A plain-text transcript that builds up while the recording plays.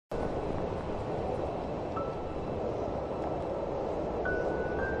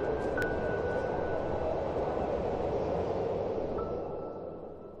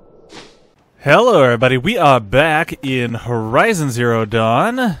Hello everybody, we are back in Horizon Zero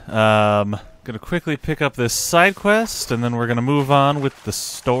Dawn. Gonna quickly pick up this side quest, and then we're gonna move on with the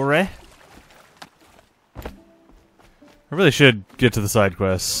story. I really should get to the side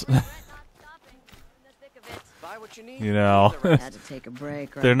quests. You know,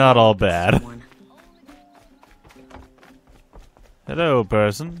 they're not all bad. Hello,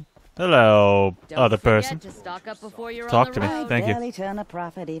 person. Hello, other person. Talk to me, thank you. I barely turn a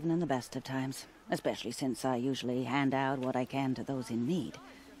profit even in the best of times, especially since I usually hand out what I can to those in need.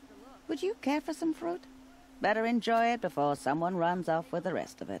 Would you care for some fruit? Better enjoy it before someone runs off with the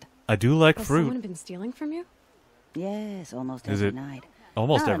rest of it. I do like Has fruit. someone been stealing from you? Yes, almost Is every it night.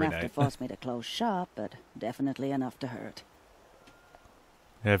 almost Not every enough to night? force me to close shop, but definitely enough to hurt.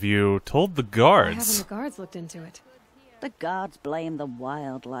 Have you told the Why haven't guards? the guards looked into it? The gods blame the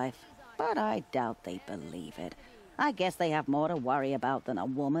wildlife, but I doubt they believe it. I guess they have more to worry about than a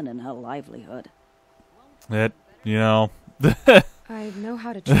woman and her livelihood. That, you know, I know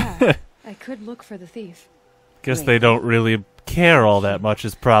how to track. I could look for the thief. guess they don't really care all that much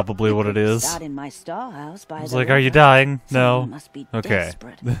is probably what it is. Start in my storehouse by I was the like, are you river. dying? Someone No. must be Okay.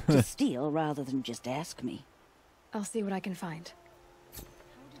 desperate to steal rather than just ask me. I'll see what I can find.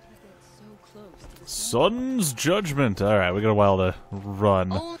 Sun's Judgment. Alright, we got a while to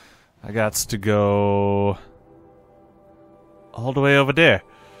run. I got to go all the way over there.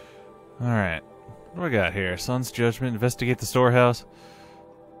 Alright. What do we got here? Sun's Judgment. Investigate the storehouse.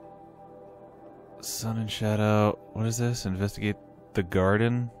 Sun and Shadow. What is this? Investigate the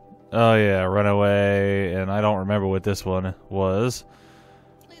garden. Oh yeah, run away. And I don't remember what this one was.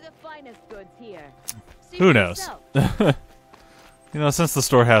 Who knows? You know, since the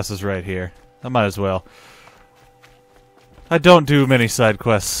storehouse is right here, I might as well. I don't do many side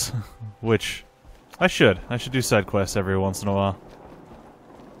quests, which I should. I should do side quests every once in a while.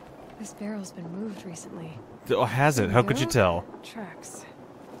 This barrel's been moved recently. Oh, has it? How could you tell? Tracks.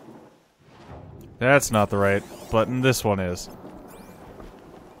 That's not the right button. This one is.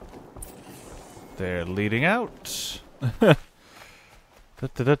 They're leading out. Da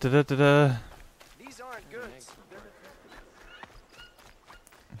da da da da da. These aren't good.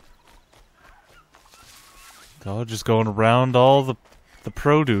 Oh, just going around all the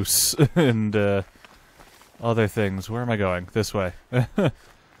produce and other things. Where am I going? This way.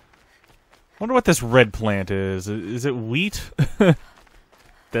 Wonder what this red plant is. Is it wheat?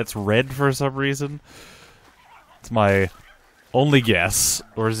 That's red for some reason? It's my only guess.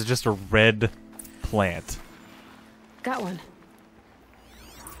 Or is it just a red plant? Got one.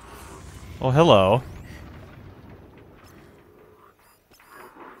 Oh, hello.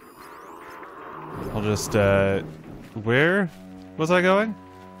 I'll just, where was I going?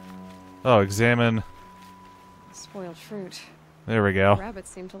 Oh, examine. Spoiled fruit. There we go. Rabbits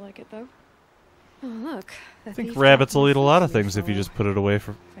seem to like it, though. Oh, look. I think rabbits will eat a lot of things if you just put it away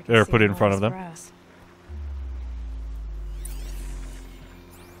from, or put it in front of them.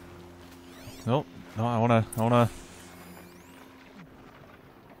 Nope. No, I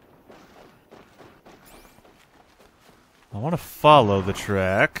wanna follow the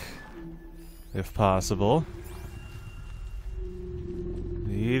track, if possible.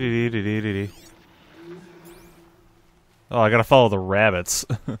 Oh, I gotta follow the rabbits.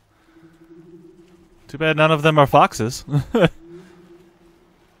 Too bad none of them are foxes.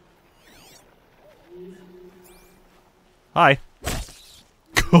 Hi.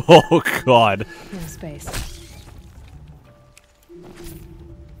 Oh, God. No space.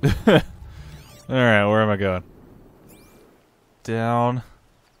 Alright, where am I going? Down.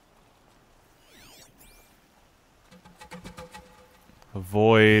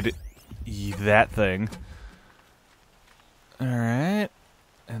 Avoid that thing. Alright.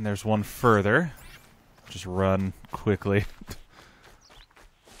 And there's one further. Just run quickly.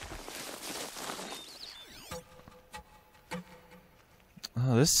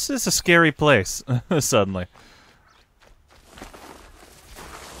 Oh, this is a scary place, suddenly.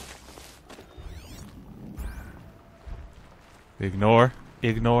 Ignore,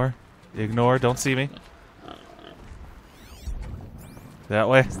 ignore, ignore, don't see me. That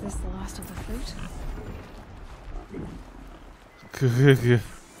way. Is this the last of the fruit?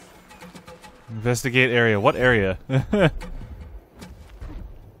 Investigate area. What area?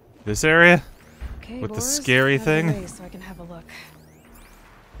 This area? Okay, With the boys, scary out of the thing? way so I can have a look.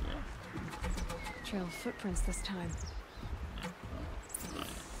 Trail of footprints this time.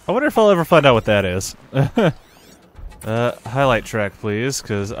 I wonder if I'll ever find out what that is. Highlight track, please,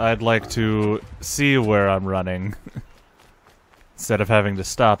 because I'd like to see where I'm running. Instead of having to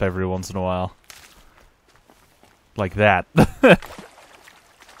stop every once in a while. Like that.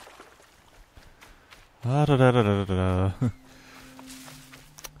 It's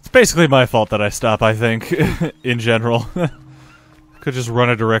basically my fault that I stop, I think, in general. Could just run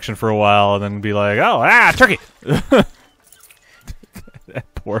a direction for a while and then be like, oh, turkey! That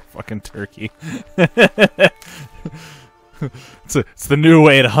poor fucking turkey. It's the new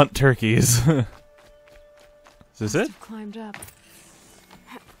way to hunt turkeys. Is this it? Climbed up.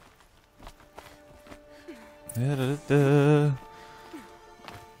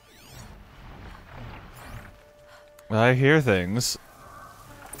 I hear things.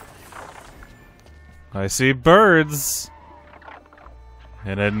 I see birds.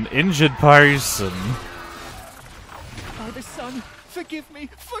 And an injured person. Father, son, forgive me,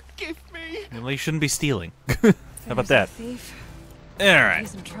 forgive me. Well, you shouldn't be stealing. How about that? Thief. Alright.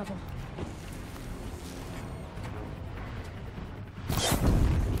 He's in trouble.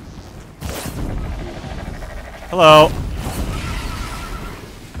 Hello.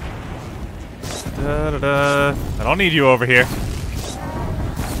 Da-da-da. I don't need you over here.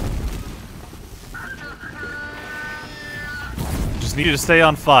 Just need you to stay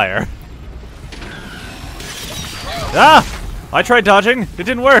on fire. Ah! I tried dodging. It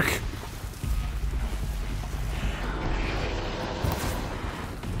didn't work.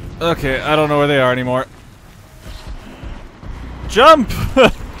 Okay, I don't know where they are anymore. Jump!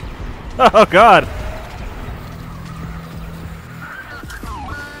 Oh god.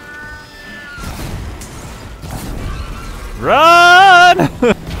 Run!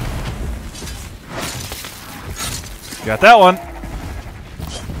 Got that one.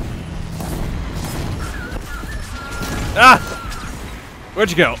 Ah! Where'd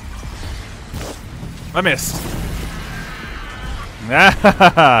you go? I missed.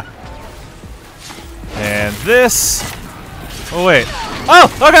 And this. Oh wait.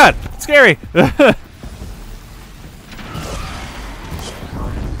 Oh! Oh god! Scary!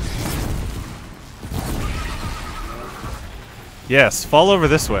 Yes, fall over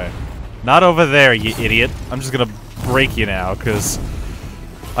this way. Not over there, you idiot. I'm just gonna break you now, because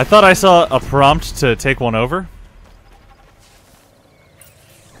I thought I saw a prompt to take one over.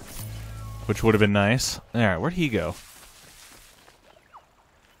 Which would have been nice. Alright, where'd he go?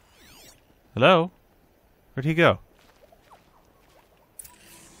 Hello? Where'd he go?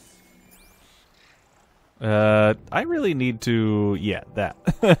 I really need to... yeah, that.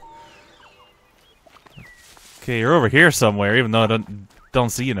 Okay, you're over here somewhere, even though I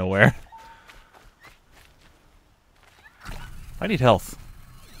don't see you nowhere. I need health.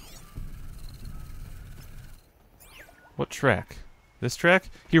 What track? This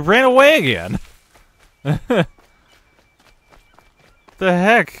track? He ran away again! The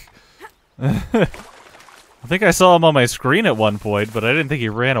heck? I think I saw him on my screen at one point, but I didn't think he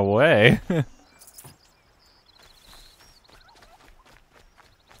ran away.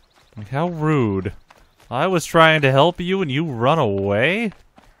 Like, how rude. I was trying to help you and you run away?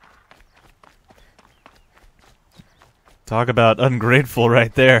 Talk about ungrateful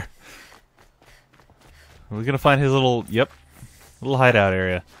right there. Are we gonna find his little, yep, little hideout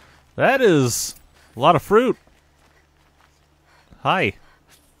area? That is a lot of fruit. Hi.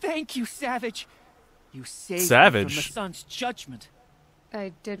 Thank you, Savage. You saved Savage? me from the sun's judgment.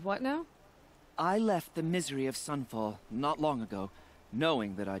 I did what now? I left the misery of Sunfall not long ago,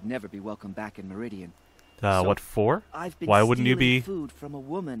 knowing that I'd never be welcome back in Meridian. So What for? I've been Why wouldn't you stealing be? food from a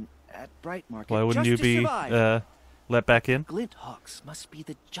woman at Bright Market. Why wouldn't just you to be survive. let back in? Glint hawks must be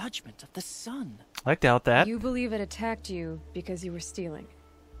the judgment of the sun. I doubt that. You believe it attacked you because you were stealing.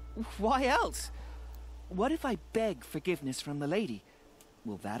 Why else? What if I beg forgiveness from the lady?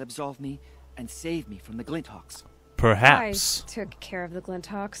 Will that absolve me and save me from the Glint hawks? Perhaps. I took care of the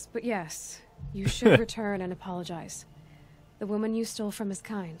Glinthawks, but yes, you should return and apologize. The woman you stole from is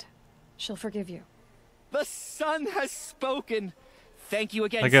kind. She'll forgive you. The sun has spoken. Thank you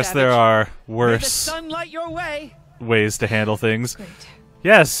again, I guess Savage. there are May the worse sun light your way. ways to handle things. Great.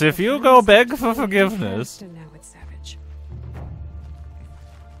 Yes, if you go beg for forgiveness. And now it's Savage.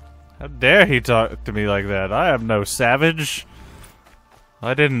 How dare he talk to me like that? I am no savage.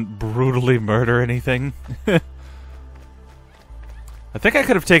 I didn't brutally murder anything. I think I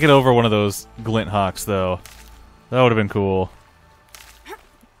could have taken over one of those Glint Hawks, though. That would have been cool.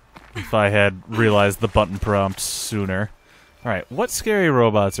 If I had realized the button prompt sooner. Alright, what scary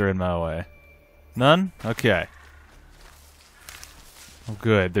robots are in my way? None? Okay. Oh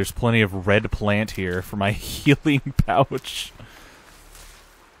good, there's plenty of red plant here for my healing pouch.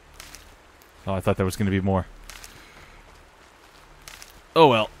 Oh, I thought there was going to be more. Oh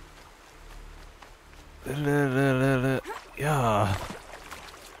well. Yeah.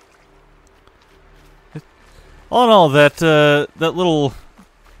 All in all, that little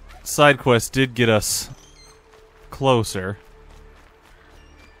side quest did get us closer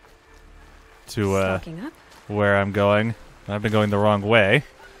to Stocking up. where I'm going. I've been going the wrong way,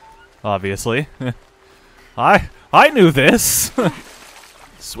 obviously. I knew this.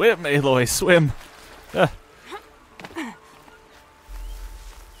 Swim, Aloy, swim.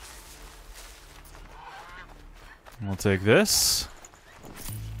 We'll take this.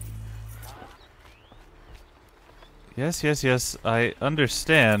 Yes, yes, yes. I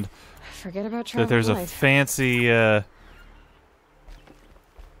understand Forget about that travel there's a light. fancy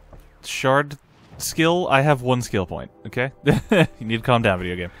shard skill. I have 1 skill point, okay? You need to calm down,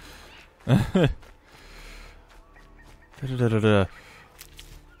 video game.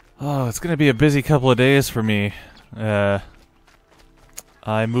 Oh, it's gonna be a busy couple of days for me. I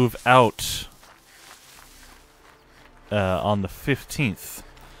move out on the 15th.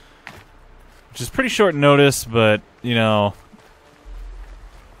 Which is pretty short notice, but, you know,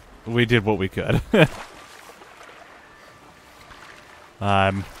 we did what we could.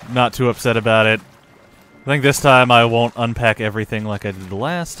 I'm not too upset about it. I think this time I won't unpack everything like I did the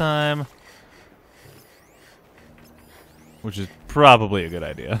last time. Which is probably a good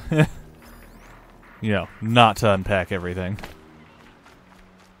idea. You know, not to unpack everything.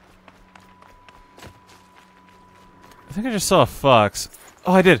 I think I just saw a fox.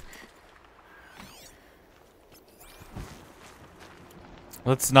 Oh, I did!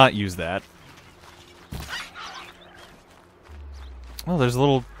 Let's not use that. Oh, there's a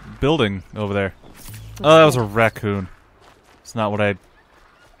little building over there. Oh, that was a raccoon. It's not what I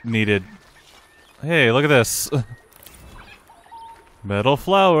needed. Hey, look at this. Metal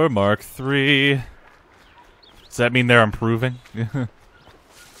flower, Mark III. Does that mean they're improving?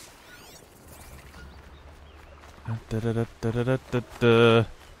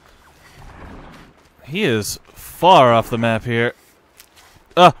 He is far off the map here.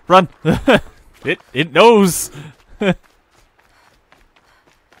 Ah, run! It knows! Is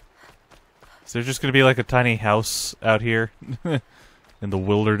there just gonna be like a tiny house out here? In the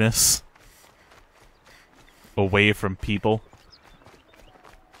wilderness? Away from people?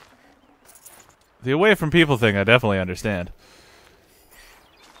 The away from people thing I definitely understand.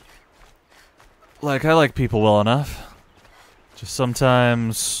 Like, I like people well enough. Just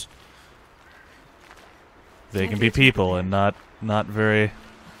sometimes they can be people and not very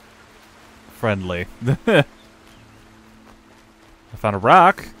friendly. I found a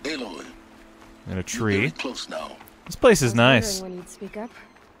rock Aloy, and a you're tree. very close now. This place I is was nice. wondering when you'd speak up.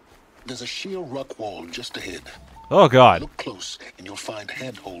 There's a sheer rock wall just ahead. Oh god. Look close, and you'll find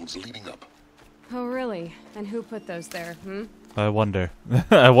handholds leading up. Oh, really? And who put those there, I wonder.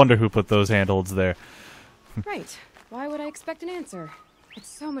 I wonder who put those handholds there. Right. Why would I expect an answer? It's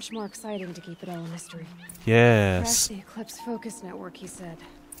so much more exciting to keep it all a mystery. Crash Yes. the Eclipse Focus Network, he said.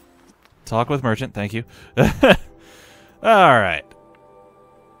 Talk with merchant, thank you. Alright.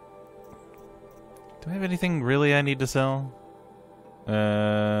 Do I have anything really I need to sell?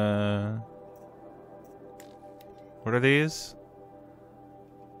 What are these?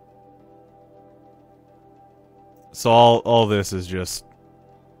 So all this is just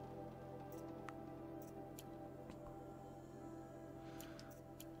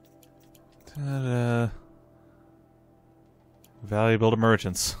valuable to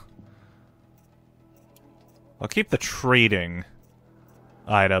merchants. I'll keep the trading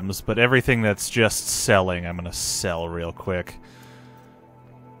items, but everything that's just selling, I'm gonna sell real quick.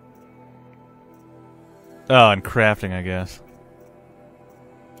 Oh, and crafting, I guess.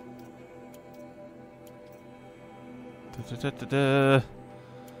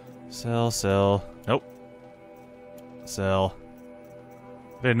 Sell, sell. Nope. Sell.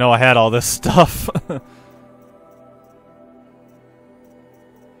 I didn't know I had all this stuff.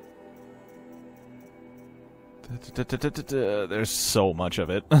 There's so much of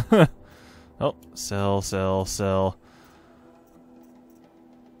it. Oh, sell, sell, sell.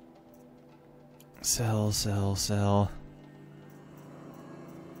 Sell, sell, sell.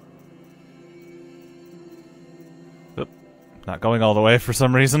 Oop. Not going all the way for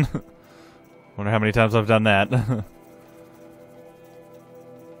some reason. Wonder how many times I've done that.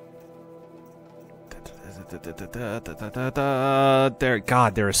 There,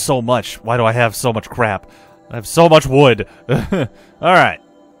 God, there is so much. Why do I have so much crap? I have so much wood. Alright.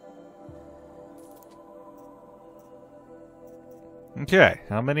 Okay,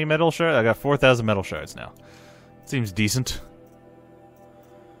 how many metal shards? I got 4,000 metal shards now. Seems decent.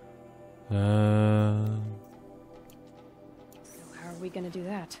 So how are we gonna do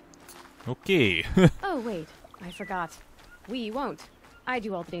that? Okay. Oh, wait. I forgot. We won't. I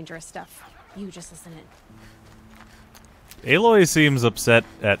do all the dangerous stuff. You just listen in. Aloy seems upset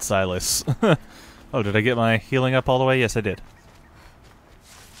at Silas Oh, did I get my healing up all the way? Yes, I did.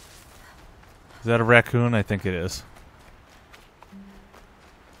 Is that a raccoon? I think it is.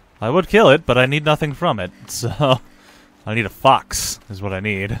 I would kill it, but I need nothing from it, so... I need a fox, is what I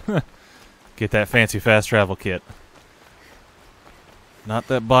need. Get that fancy fast travel kit. Not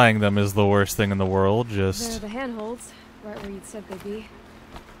that buying them is the worst thing in the world, just... They're the handholds, right where you'd said they'd be.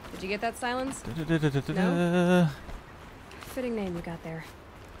 Did you get that, Silence? No? Fitting name you got there.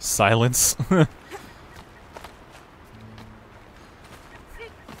 Silence.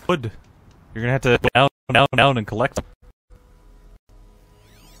 Wood. You're gonna have to go down, and collect them.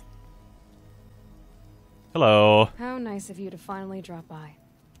 Hello. How nice of you to finally drop by.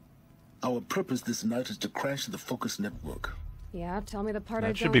 Our purpose this night is to crash the Focus network. Yeah, tell me the part I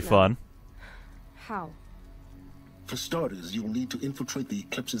That don't should be know. fun. How? For starters, you'll need to infiltrate the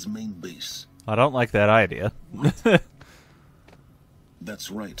Eclipse's main base. I don't like that idea.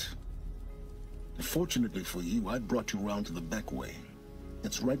 That's right. Fortunately for you, I brought you around to the back way.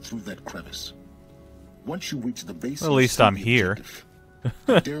 It's right through that crevice. Once you reach the base, Well, at least I'm here.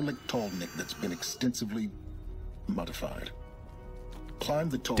 A derelict tall neck that's been extensively modified. Climb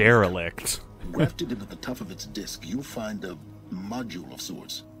the tall Derelict. neck. Grafted into the top of its disc, you'll find a module of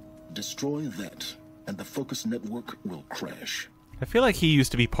sorts. Destroy that, and the Focus network will crash. I feel like he used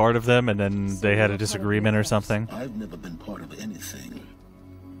to be part of them, and then they had a disagreement or something. I've never been part of anything.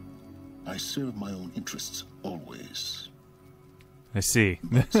 I serve my own interests, always. I see.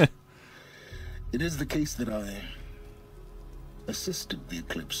 It is the case that I assisted the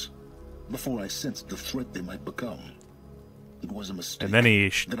Eclipse before I sensed the threat they might become. It was a mistake. And then he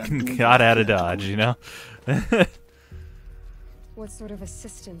that I'm doing got what I out of can to Dodge, you correct. know? What sort of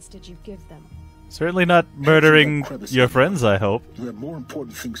assistance did you give them? Certainly not murdering your friends, I hope. You have more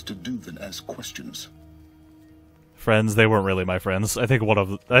important things to do than ask questions. Friends, they weren't really my friends. I think one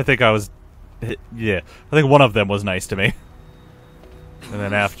of I think one of them was nice to me. And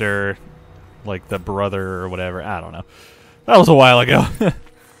then after, like, the brother or whatever, I don't know. That was a while ago.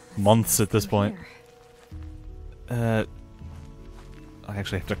 Months at this point. I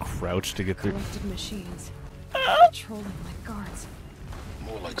actually have to crouch to get through. Collected machines. Patrolling like guards.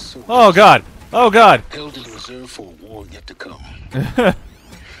 More like soldiers. Oh god! Oh god! Held in reserve for a war yet to come.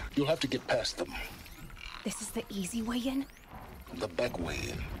 You'll have to get past them. This is the easy way in? The back way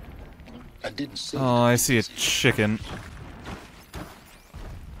in. I didn't say Oh, I see a chicken.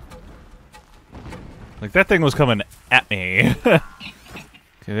 Like, that thing was coming at me. Okay,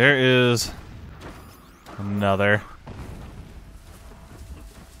 there is another.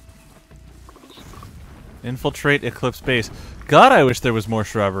 Infiltrate Eclipse base. God, I wish there was more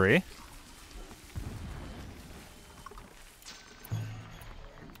shrubbery.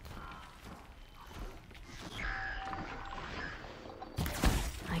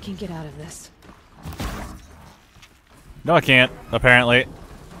 I can get out of this. No, I can't, apparently.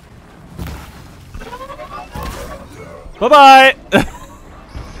 Bye-bye!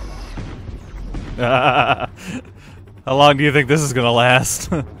 How long do you think this is gonna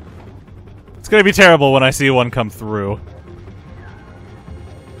last? It's gonna be terrible when I see one come through.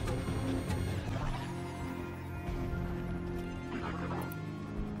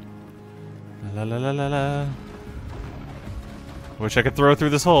 La la la la la. Wish I could throw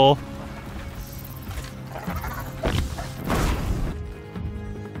through this hole.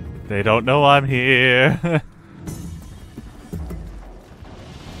 They don't know I'm here.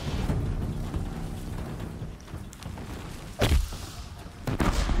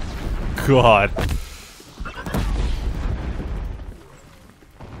 God.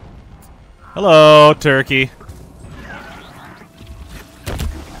 Hello, turkey.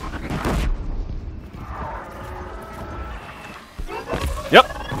 Yep.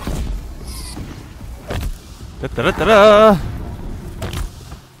 Da-da-da-da-da.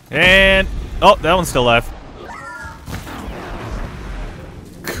 And oh, that one's still alive.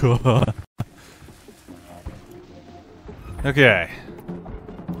 God. Okay.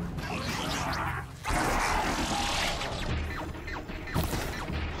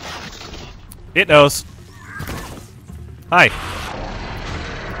 It knows. Hi.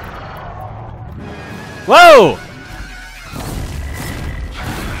 Whoa!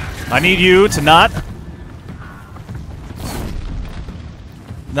 I need you to not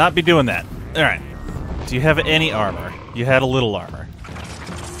be doing that. Alright. Do you have any armor? You had a little armor.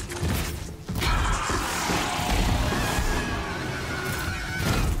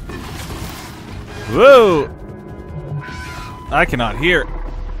 Whoa! I cannot hear.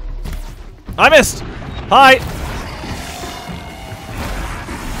 I missed! Hi!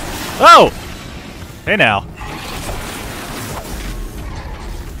 Oh! Hey now.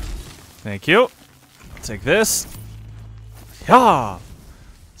 Thank you. Take this. Yeah!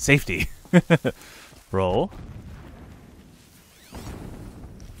 Safety. Roll.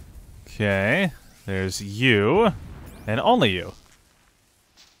 Okay. There's you. And only you.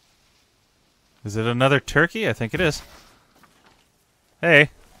 Is it another turkey? I think it is.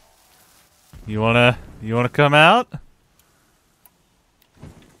 Hey. You wanna come out?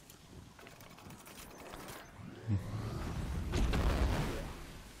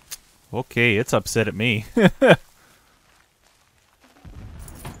 Okay, it's upset at me.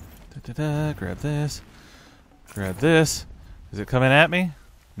 Grab this. Grab this. Is it coming at me?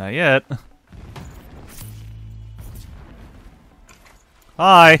 Not yet.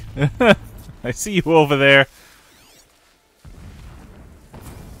 Hi! I see you over there.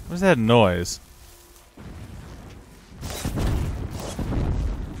 What's that noise?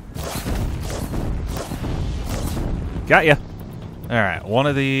 Got ya! Alright, one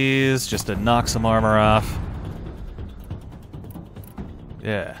of these just to knock some armor off.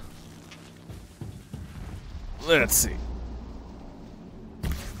 Yeah. Let's see.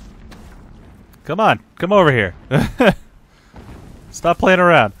 Come on, come over here. Stop playing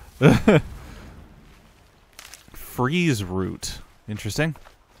around. Freeze root. Interesting.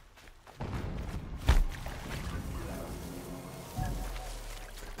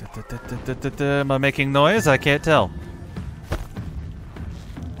 Am I making noise? I can't tell.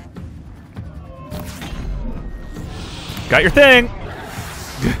 Got your thing!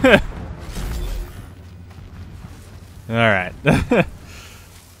 Alright.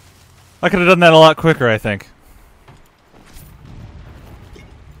 I could have done that a lot quicker, I think.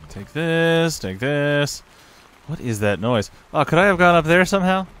 Take this, take this. What is that noise? Oh, could I have gone up there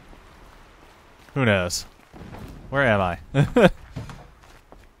somehow? Who knows? Where am I?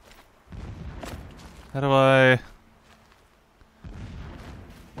 How do I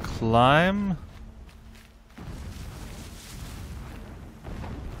climb?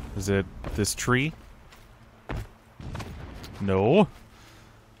 Is it this tree? No.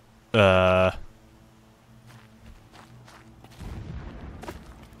 Let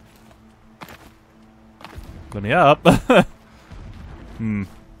me up. Hmm.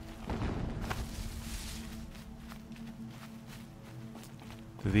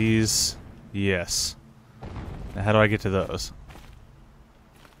 These, yes. Now how do I get to those?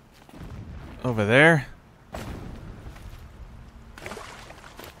 Over there.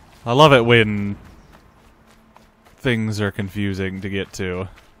 I love it when things are confusing to get to.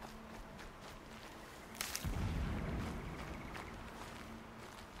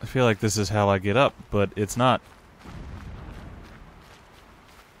 I feel like this is how I get up, but it's not.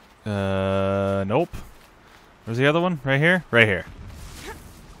 Nope. Where's the other one? Right here? Right here.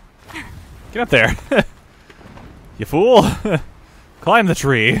 Get up there. You fool. Climb the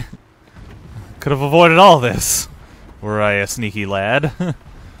tree. Could have avoided all this, were I a sneaky lad.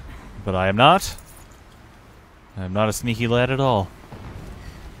 But I am not. I am not a sneaky lad at all.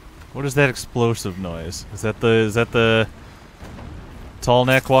 What is that explosive noise? Is that the tall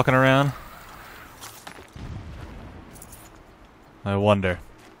neck walking around? I wonder.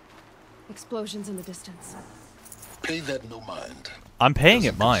 Explosions in the distance. Pay that no mind. I'm paying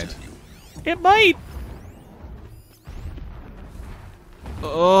it mind. It might!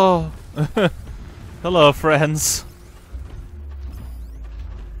 Oh. Hello, friends.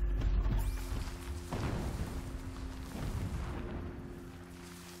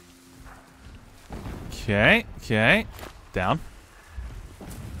 Okay, okay. Down.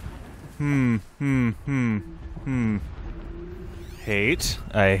 Hate.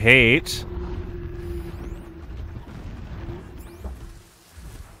 I hate.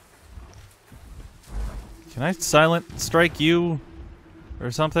 Can I silent strike you? Or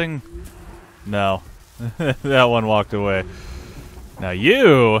something? No. That one walked away. Now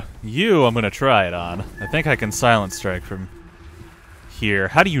you I'm gonna try it on. I think I can silent strike from here.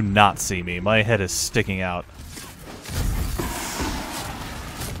 How do you not see me? My head is sticking out.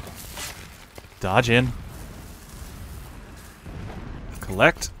 Dodge in.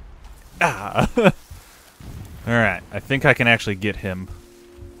 Collect. Ah! Alright, I think I can actually get him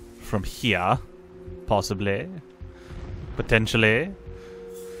from here. Possibly. Potentially.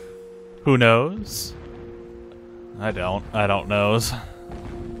 Who knows? I don't knows.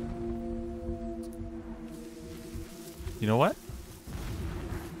 You know what?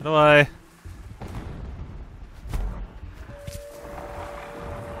 How do I...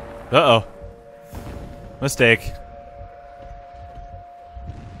 Uh-oh. Mistake.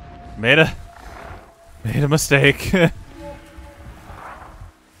 Made a mistake.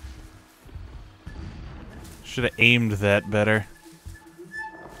 Should have aimed that better.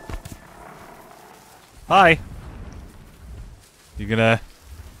 Hi. You gonna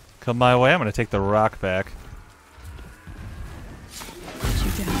come my way? I'm gonna take the rock back.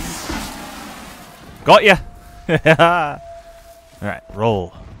 Got ya! Alright,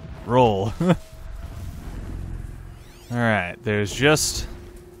 roll. Roll. Alright, there's just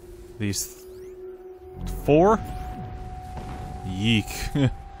these 4? Yeek.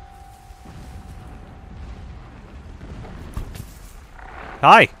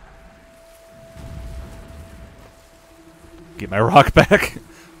 Hi! Get my rock back. I'm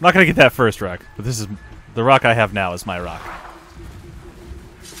not gonna get that first rock, but this is the rock I have now is my rock.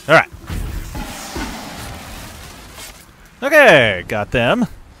 Alright. Okay, got them.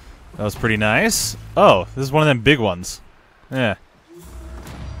 That was pretty nice. Oh, this is one of them big ones. Yeah.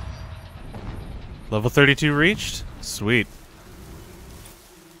 Level 32 reached? Sweet.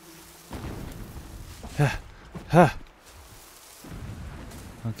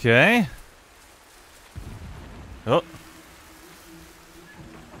 Okay. Oh.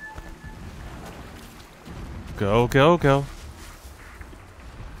 Go, go, go.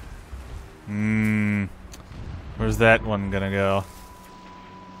 Where's that one gonna go?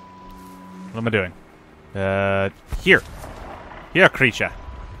 What am I doing? Here. Here, creature.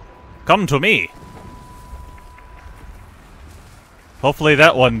 Come to me. Hopefully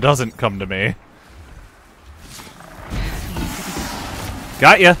that one doesn't come to me.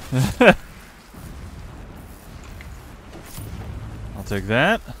 Got ya. I'll take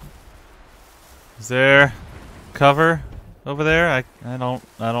that. Is there cover over there? I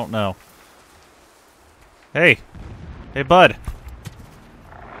don't know. Hey. Hey, bud.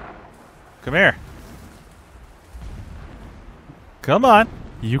 Come here. Come on.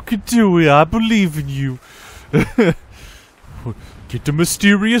 You can do it. I believe in you. Get the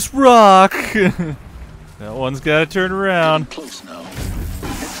mysterious rock. That one's got to turn around. Close now.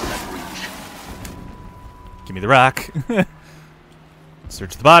 Give me the rock.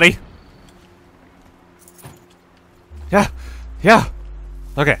 Search the body. Yeah. Yeah.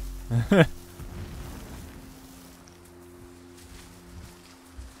 Okay.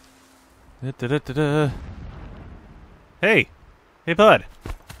 Hey. Hey, bud.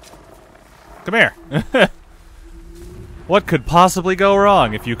 Come here. What could possibly go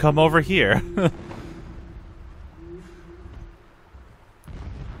wrong if you come over here?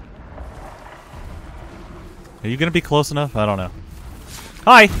 Are you gonna be close enough? I don't know.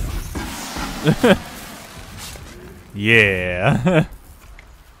 Hi! Yeah.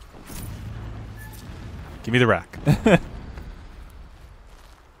 Give me the rock.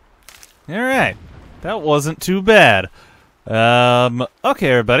 Alright. That wasn't too bad. Okay,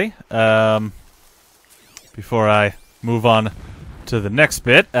 everybody. Before I move on to the next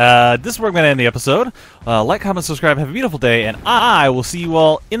bit, this is where I'm going to end the episode. Like, comment, subscribe, have a beautiful day, and I will see you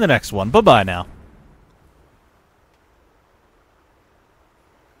all in the next one. Bye-bye now.